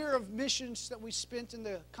year of missions that we spent in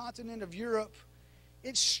the continent of Europe,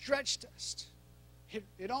 it stretched us.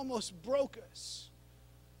 It almost broke us.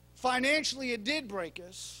 Financially, it did break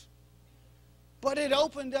us. But it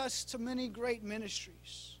opened us to many great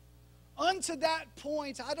ministries. Unto that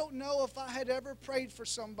point, I don't know if I had ever prayed for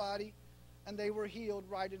somebody and they were healed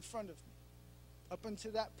right in front of me. Up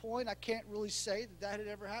until that point, I can't really say that that had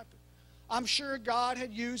ever happened. I'm sure God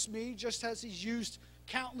had used me just as He's used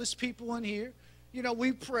countless people in here. You know,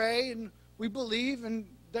 we pray and we believe and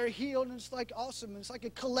they're healed, and it's like awesome. It's like a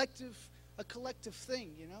collective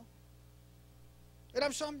thing, you know. And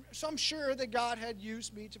I'm sure that God had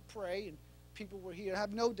used me to pray and people were healed. I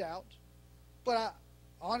have no doubt. But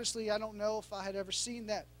honestly, I don't know if I had ever seen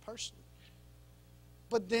that personally.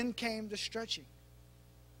 But then came the stretching.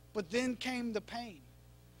 But then came the pain.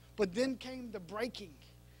 But then came the breaking.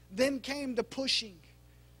 Then came the pushing.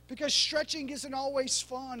 Because stretching isn't always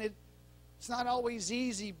fun. It's not always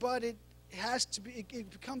easy, but it has to be. It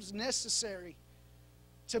becomes necessary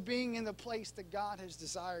to being in the place that God has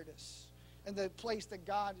desired us, and the place that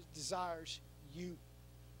God desires you.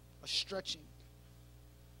 A stretching.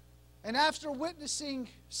 And after witnessing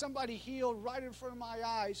somebody healed right in front of my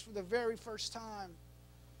eyes for the very first time,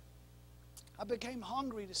 I became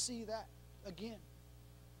hungry to see that again.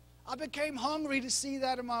 I became hungry to see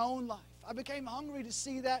that in my own life. I became hungry to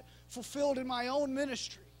see that fulfilled in my own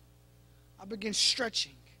ministry. I began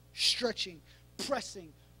stretching,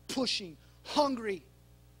 pressing, pushing, hungry.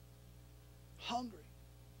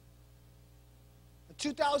 In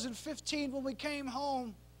 2015, when we came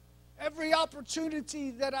home, every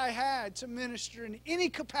opportunity that I had to minister in any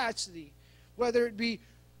capacity, whether it be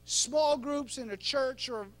small groups in a church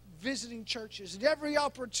or visiting churches, at every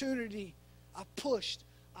opportunity I pushed,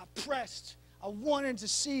 I pressed, I wanted to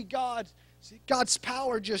see God's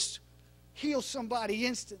power just heal somebody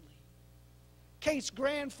instantly. Kate's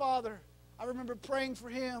grandfather, I remember praying for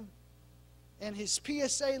him, and his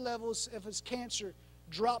PSA levels of his cancer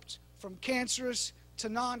dropped from cancerous to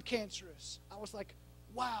non-cancerous. I was like,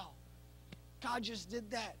 wow, God just did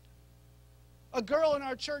that. A girl in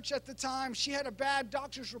our church at the time, she had a bad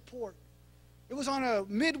doctor's report. It was on a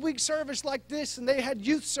midweek service like this, and they had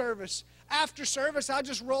youth service. After service, I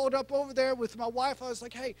just rolled up over there with my wife. I was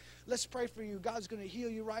like, hey, let's pray for you. God's going to heal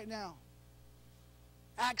you right now.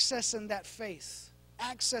 Accessing that faith.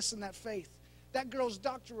 That girl's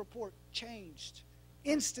doctor report changed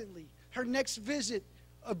instantly. Her next visit,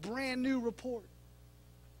 a brand new report.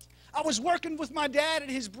 I was working with my dad at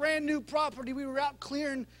his brand new property. We were out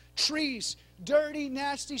clearing trees. Dirty,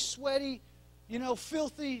 nasty, sweaty,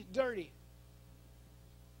 filthy, dirty.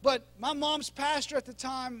 But my mom's pastor at the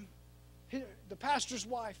time, the pastor's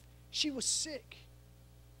wife, she was sick.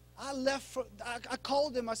 I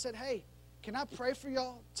called him. I said, hey, can I pray for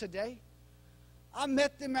y'all today? I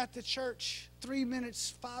met them at the church 3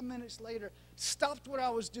 minutes, 5 minutes later, stopped what I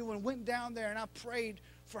was doing, went down there, and I prayed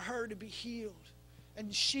for her to be healed.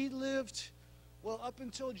 And she lived, up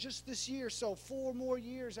until just this year, so 4 more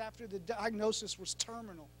years after the diagnosis was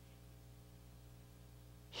terminal.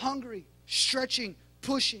 Hungry, stretching,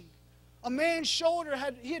 pushing. A man's shoulder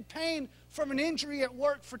he had pain from an injury at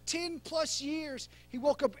work for 10 plus years. He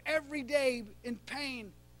woke up every day in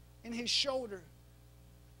pain in his shoulder.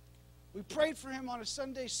 We prayed for him on a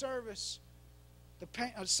Sunday service,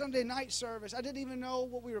 a Sunday night service. I didn't even know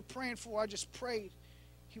what we were praying for. I just prayed.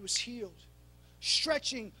 He was healed.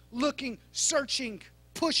 Stretching, looking, searching,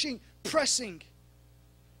 pushing, pressing.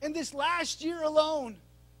 In this last year alone,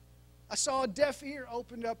 I saw a deaf ear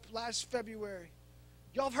opened up last February.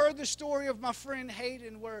 Y'all have heard the story of my friend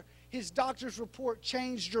Hayden where his doctor's report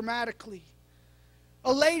changed dramatically.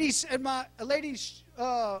 A lady's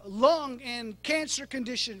lung and cancer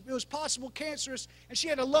condition. It was possible cancerous, and she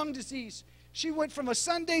had a lung disease. She went from a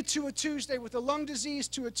Sunday to a Tuesday with a lung disease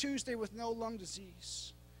to a Tuesday with no lung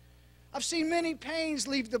disease. I've seen many pains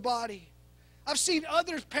leave the body. I've seen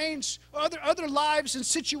other pains, other lives and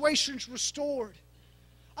situations restored.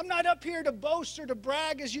 I'm not up here to boast or to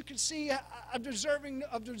brag. As you can see, I'm deserving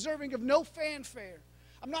of no fanfare.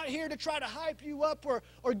 I'm not here to try to hype you up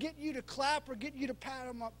or get you to clap or get you to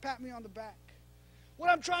pat me on the back. What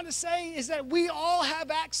I'm trying to say is that we all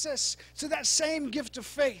have access to that same gift of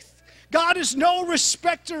faith. God is no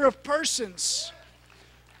respecter of persons.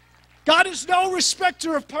 God is no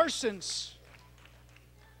respecter of persons.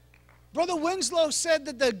 Brother Winslow said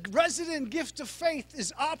that the resident gift of faith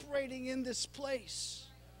is operating in this place.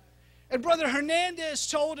 And Brother Hernandez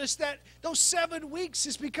told us that those 7 weeks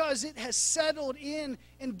is because it has settled in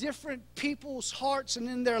different people's hearts and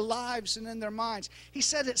in their lives and in their minds. He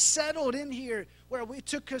said it settled in here where it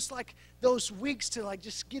took us like those weeks to like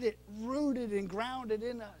just get it rooted and grounded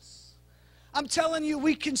in us. I'm telling you,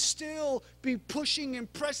 we can still be pushing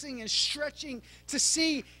and pressing and stretching to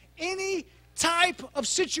see any type of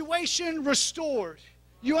situation restored.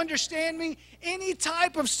 You understand me? Any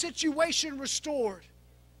type of situation restored.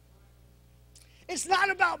 It's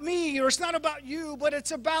not about me or it's not about you, but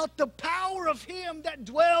it's about the power of Him that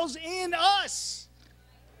dwells in us.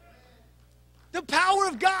 The power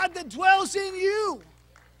of God that dwells in you.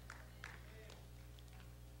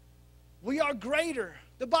 We are greater.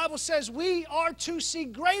 The Bible says we are to see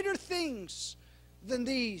greater things than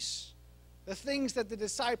these. The things that the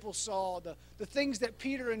disciples saw, the things that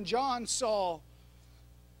Peter and John saw.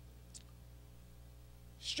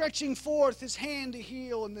 Stretching forth His hand to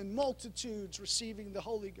heal, and then multitudes receiving the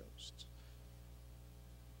Holy Ghost.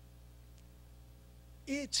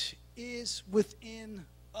 It is within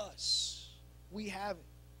us. We have it.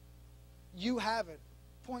 You have it.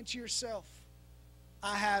 Point to yourself.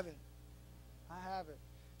 I have it. I have it.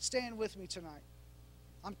 Stand with me tonight.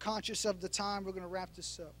 I'm conscious of the time. We're going to wrap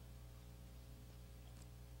this up.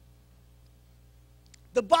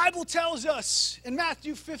 The Bible tells us in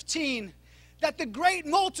Matthew 15 that the great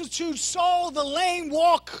multitude saw the lame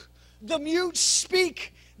walk, the mute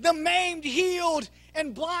speak, the maimed healed,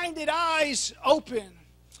 and blinded eyes open.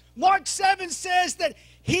 Mark 7 says that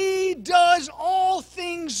He does all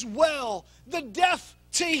things well, the deaf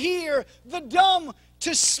to hear, the dumb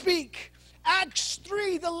to speak. Acts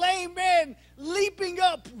 3, the lame man leaping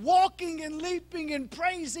up, walking and leaping and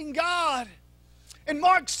praising God. And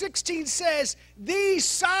Mark 16 says, these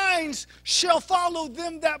signs shall follow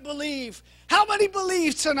them that believe. How many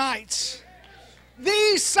believe tonight?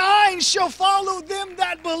 These signs shall follow them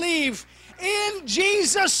that believe. In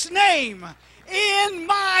Jesus' name, in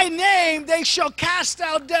my name, they shall cast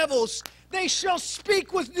out devils. They shall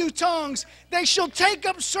speak with new tongues. They shall take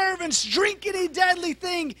up servants, drink any deadly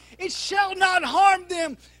thing. It shall not harm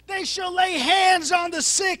them. They shall lay hands on the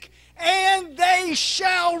sick, and they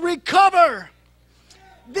shall recover.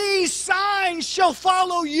 These signs shall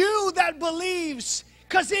follow you that believes.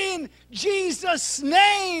 Because in Jesus'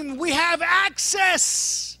 name we have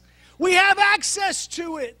access. We have access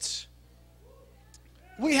to it.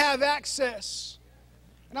 We have access.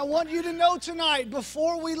 And I want you to know tonight,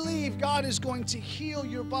 before we leave, God is going to heal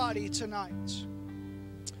your body tonight.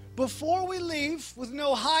 Before we leave, with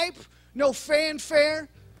no hype, no fanfare,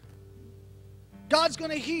 God's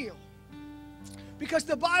going to heal. Because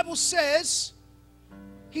the Bible says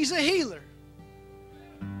He's a healer.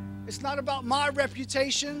 It's not about my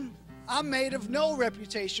reputation. I'm made of no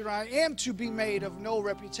reputation. I am to be made of no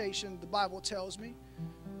reputation, the Bible tells me.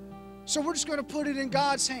 So we're just going to put it in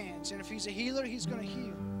God's hands. And if He's a healer, He's going to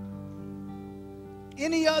heal.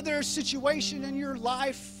 Any other situation in your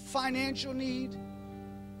life, financial need,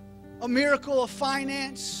 a miracle of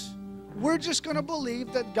finance, we're just going to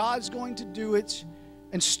believe that God's going to do it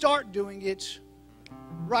and start doing it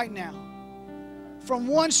right now. From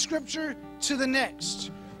one scripture to the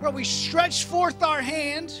next, where we stretch forth our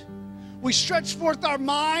hand, we stretch forth our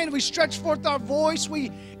mind, we stretch forth our voice,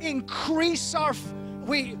 we increase our,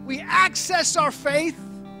 we access our faith.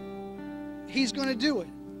 He's going to do it.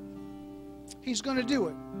 He's going to do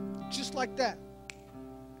it. Just like that.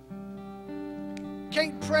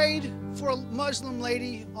 Kate prayed for a Muslim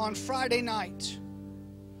lady on Friday night.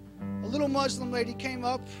 A little Muslim lady came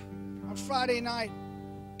up on Friday night.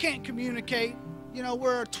 Can't communicate. You know,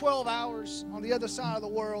 we're 12 hours on the other side of the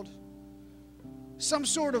world. Some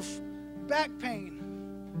sort of back pain.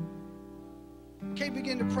 Kate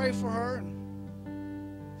began to pray for her,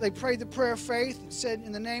 and they prayed the prayer of faith and said,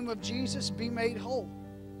 in the name of Jesus, be made whole.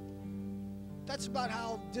 That's about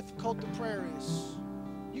how difficult the prayer is.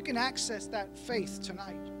 You can access that faith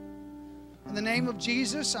tonight. In the name of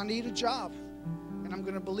Jesus, I need a job. And I'm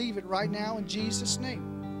going to believe it right now in Jesus' name.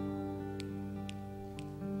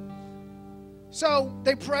 So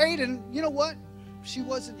they prayed, and you know what? She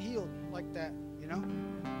wasn't healed like that, you know?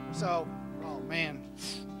 So, oh man,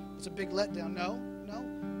 it's a big letdown. No,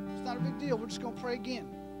 it's not a big deal. We're just going to pray again.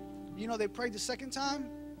 You know, they prayed the second time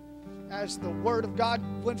as the word of God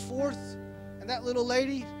went forth, and that little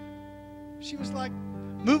lady, she was like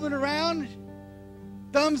moving around,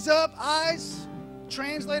 thumbs up, eyes.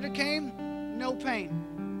 Translator came, no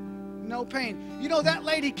pain. No pain. You know, that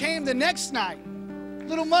lady came the next night.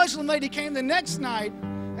 Little Muslim lady came the next night,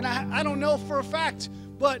 and I don't know for a fact,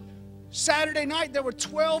 but Saturday night, there were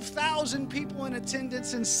 12,000 people in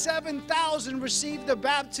attendance, and 7,000 received the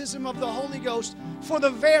baptism of the Holy Ghost for the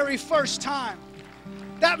very first time.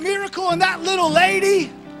 That miracle in that little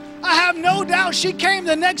lady, I have no doubt she came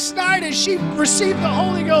the next night and she received the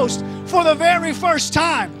Holy Ghost for the very first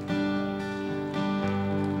time.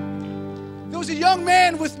 There was a young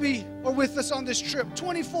man with me, or with us on this trip,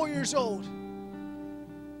 24 years old.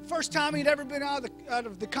 First time he'd ever been out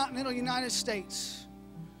of the continental United States.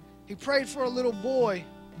 He prayed for a little boy,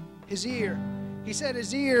 his ear. He said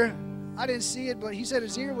his ear, I didn't see it, but he said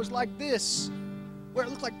his ear was like this, where it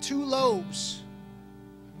looked like two lobes.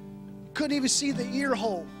 Couldn't even see the ear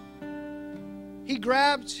hole. He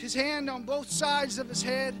grabbed his hand on both sides of his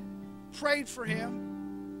head, prayed for him,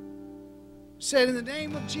 said, in the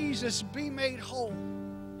name of Jesus, be made whole.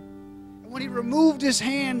 And when he removed his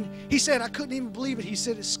hand, he said, I couldn't even believe it. He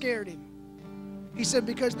said it scared him. He said,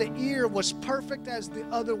 because the ear was perfect as the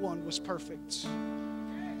other one was perfect.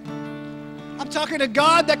 I'm talking to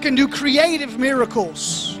God that can do creative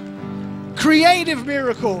miracles. Creative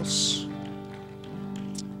miracles.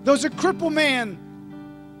 There was a crippled man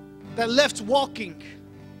that left walking.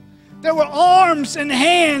 There were arms and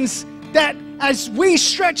hands that as we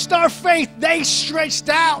stretched our faith, they stretched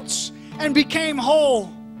out and became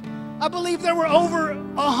whole. I believe there were over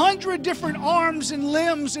 100 different arms and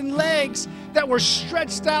limbs and legs that were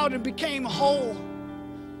stretched out and became whole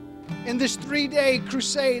in this 3-day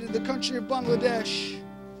crusade in the country of Bangladesh.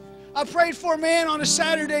 I prayed for a man on a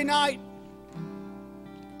Saturday night.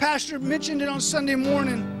 Pastor mentioned it on Sunday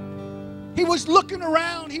morning. He was looking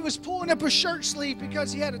around. He was pulling up his shirt sleeve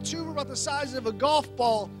because he had a tumor about the size of a golf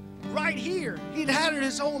ball right here. He'd had it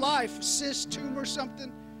his whole life, a cyst tumor or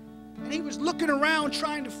something. And he was looking around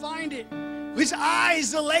trying to find it. His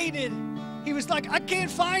eyes elated. He was like, I can't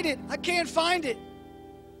find it. I can't find it.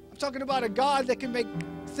 I'm talking about a God that can make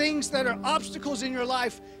things that are obstacles in your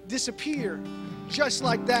life disappear just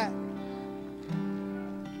like that.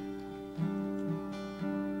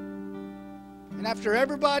 And after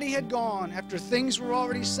everybody had gone, after things were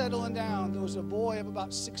already settling down, there was a boy of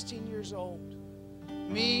about 16 years old.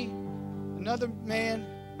 Me, another man,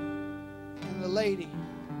 and a lady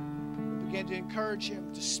who began to encourage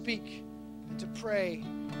him to speak and to pray.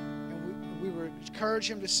 And we were encourage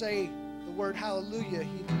him to say the word hallelujah.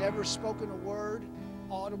 He'd never spoken a word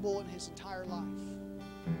audible in his entire life.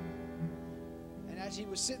 And as he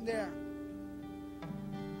was sitting there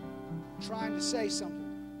trying to say something,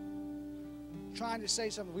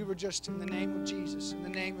 we were just in the name of Jesus, in the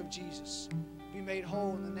name of Jesus. Be made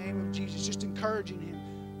whole in the name of Jesus, just encouraging him.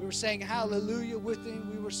 We were saying hallelujah with him.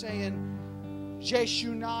 We were saying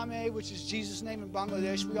Jeshu Name, which is Jesus' name in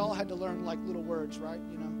Bangladesh. We all had to learn like little words, right?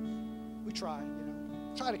 You know, we try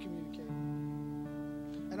to communicate.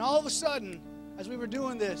 And all of a sudden, as we were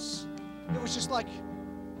doing this, it was just like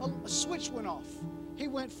a switch went off. He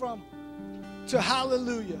went to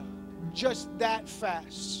hallelujah just that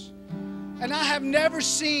fast. And I have never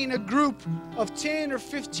seen a group of 10 or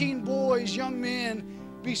 15 boys, young men,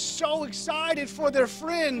 be so excited for their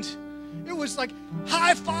friend. It was like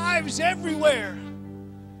high fives everywhere.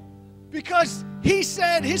 Because he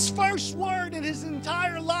said his first word in his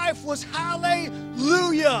entire life was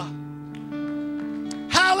hallelujah.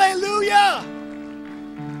 Hallelujah.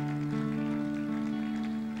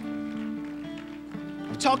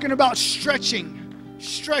 I'm talking about stretching.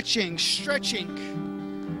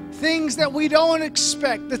 Things that we don't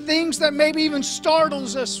expect, the things that maybe even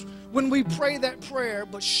startles us when we pray that prayer,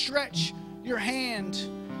 but stretch your hand,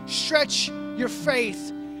 stretch your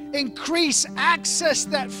faith, access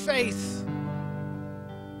that faith.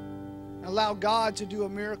 Allow God to do a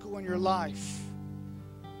miracle in your life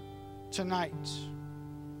tonight.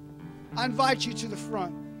 I invite you to the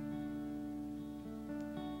front.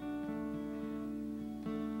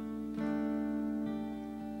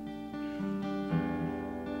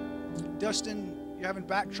 Dustin, you having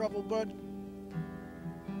back trouble, bud?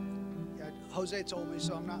 Yeah, Jose told me,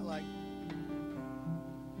 so I'm not like,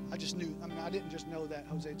 I just knew. I didn't just know that.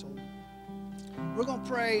 Jose told me. We're going to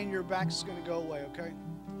pray and your back's going to go away, okay?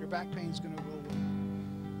 Your back pain's going to go away.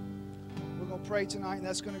 We're going to pray tonight and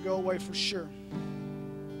that's going to go away for sure.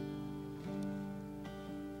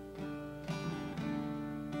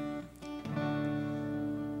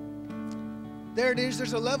 There it is.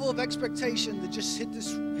 There's a level of expectation that just hit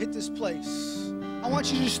this place. I want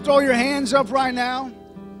you to just throw your hands up right now,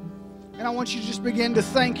 and I want you to just begin to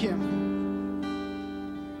thank Him.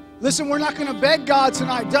 Listen, we're not going to beg God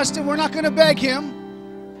tonight. Dustin, we're not going to beg Him.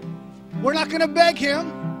 We're not going to beg Him.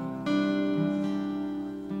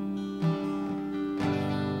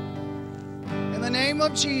 In the name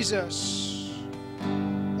of Jesus.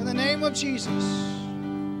 In the the name of Jesus.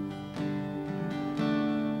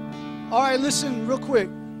 All right, listen real quick.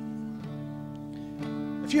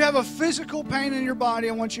 If you have a physical pain in your body,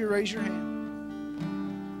 I want you to raise your hand.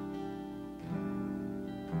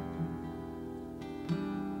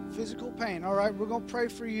 Physical pain. All right, we're going to pray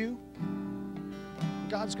for you.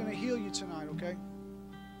 God's going to heal you tonight, okay?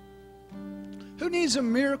 Who needs a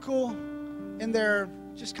miracle in their,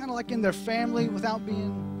 just kind of like in their family without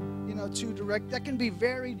being, too direct? That can be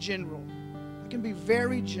very general. It can be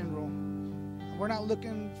very general. We're not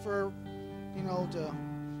looking for, to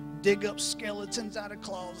dig up skeletons out of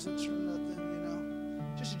closets or nothing,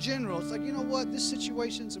 Just general. It's like, you know what? This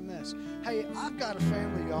situation's a mess. Hey, I've got a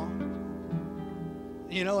family, y'all.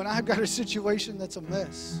 And I've got a situation that's a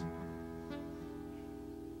mess.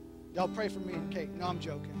 Y'all pray for me and Kate. No, I'm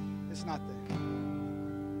joking. It's not that.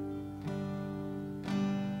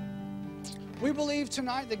 We believe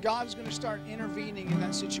tonight that God's going to start intervening in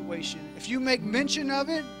that situation. If you make mention of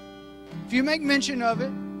it,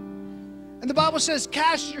 and the Bible says,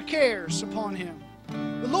 cast your cares upon Him.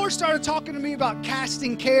 The Lord started talking to me about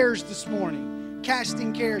casting cares this morning.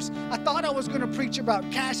 Casting cares. I thought I was going to preach about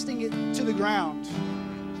casting it to the ground.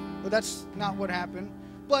 But that's not what happened.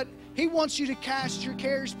 But He wants you to cast your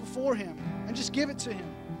cares before Him and just give it to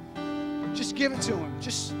Him. Just give it to Him.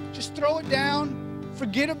 Just throw it down.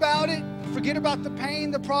 Forget about it. Forget about the pain,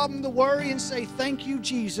 the problem, the worry, and say, thank you,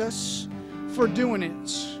 Jesus, for doing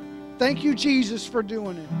it. Thank you, Jesus, for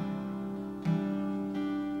doing it.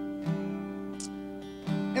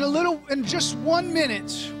 In just 1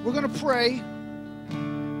 minute, we're going to pray.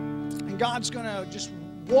 And God's going to just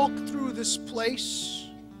walk through this place.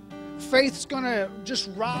 Faith's going to just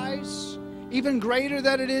rise even greater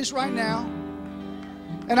than it is right now.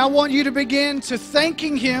 And I want you to begin to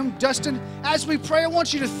thanking Him. Dustin, as we pray, I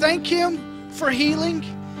want you to thank Him for healing.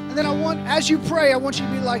 And then as you pray, I want you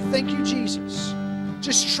to be like, thank you, Jesus.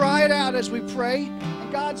 Just try it out as we pray,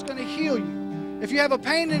 and God's going to heal you. If you have a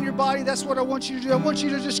pain in your body, that's what I want you to do. I want you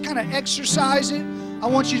to just kind of exercise it. I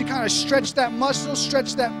want you to kind of stretch that muscle,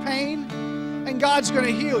 stretch that pain, and God's going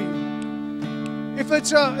to heal you. If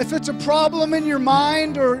it's a problem in your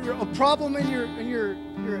mind or a problem in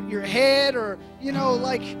your head, or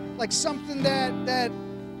like something that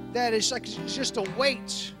is like just a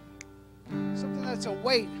weight, something that's a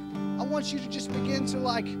weight, I want you to just begin to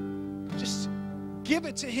just give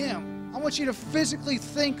it to Him. I want you to physically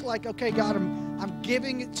think like, okay, God, I'm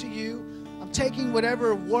giving it to you. I'm taking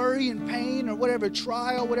whatever worry and pain or whatever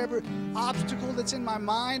trial, whatever obstacle that's in my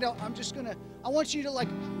mind. I want you to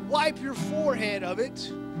wipe your forehead of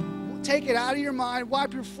it. Take it out of your mind,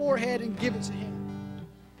 wipe your forehead, and give it to Him.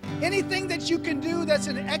 Anything that you can do that's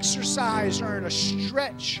an exercise or a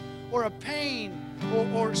stretch or a pain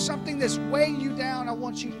or something that's weighing you down, I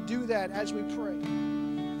want you to do that as we pray.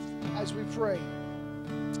 As we pray.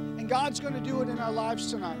 And God's going to do it in our lives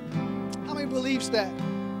tonight. How many believes that?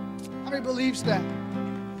 How many believes that?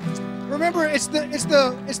 Remember, it's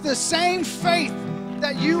the same faith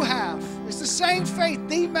that you have. It's the same faith,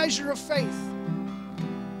 the measure of faith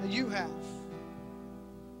that you have.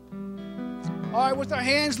 All right, with our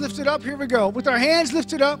hands lifted up, here we go. With our hands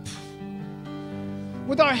lifted up,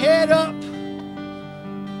 with our head up,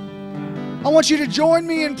 I want you to join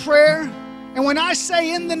me in prayer. And when I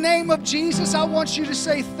say in the name of Jesus, I want you to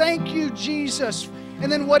say, thank you, Jesus. And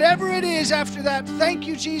then whatever it is after that, thank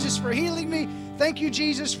you, Jesus, for healing me. Thank you,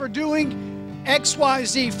 Jesus, for doing X, Y,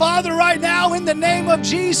 Z. Father, right now, in the name of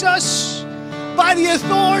Jesus, by the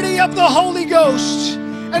authority of the Holy Ghost,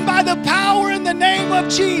 and by the power in the name of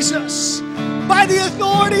Jesus, by the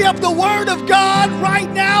authority of the Word of God, right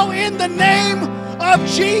now, in the name of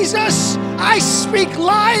Jesus, I speak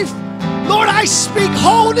life. Lord, I speak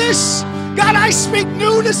wholeness. God, I speak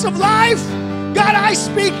newness of life. God, I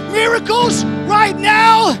speak miracles right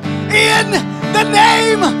now in the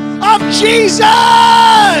name of Jesus.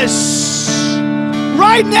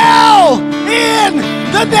 Right now in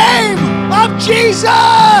the name of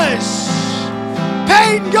Jesus.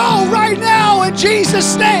 Pain, go right now in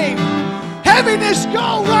Jesus' name. Heaviness,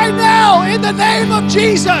 go right now in the name of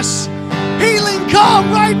Jesus. Healing, come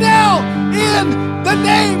right now in the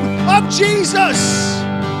name of Jesus.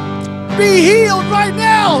 Be healed right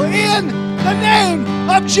now in the name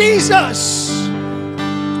of Jesus.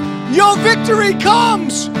 Your victory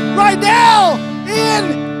comes right now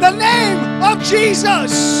in the name of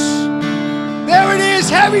Jesus. There it is.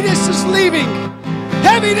 Heaviness is leaving.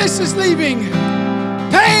 Heaviness is leaving.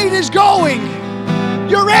 Pain is going.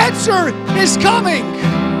 Your answer is coming.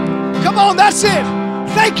 Come on, that's it.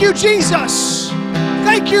 Thank you, Jesus.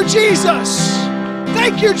 Thank you, Jesus.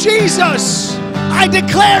 Thank you, Jesus. I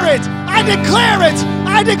declare it. I declare it.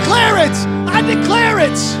 I declare it. I declare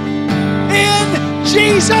it. In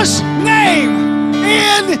Jesus' name.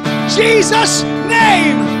 In Jesus'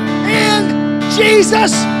 name. In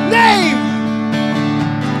Jesus' name.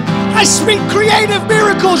 I speak creative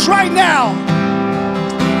miracles right now.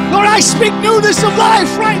 Lord, I speak newness of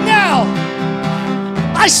life right now.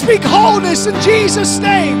 I speak wholeness in Jesus'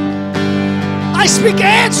 name. I speak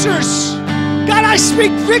answers. God, I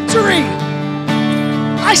speak victory.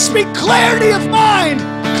 I speak clarity of mind,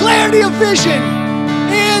 clarity of vision.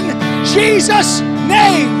 In Jesus'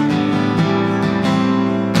 name.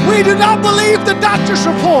 We do not believe the doctor's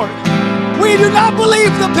report. We do not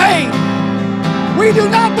believe the pain. We do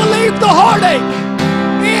not believe the heartache.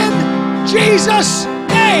 In Jesus'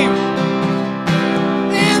 name.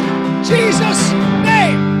 In Jesus'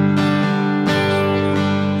 name.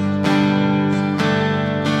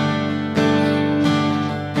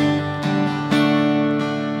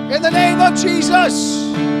 In the name of Jesus.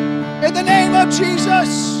 In the name of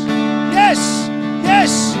Jesus. Yes,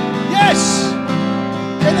 yes, yes.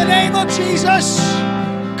 In the name of Jesus.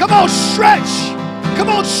 Come on, stretch. Come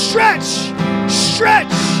on, stretch.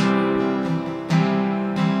 Stretch.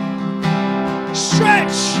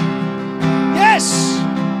 Stretch. Yes.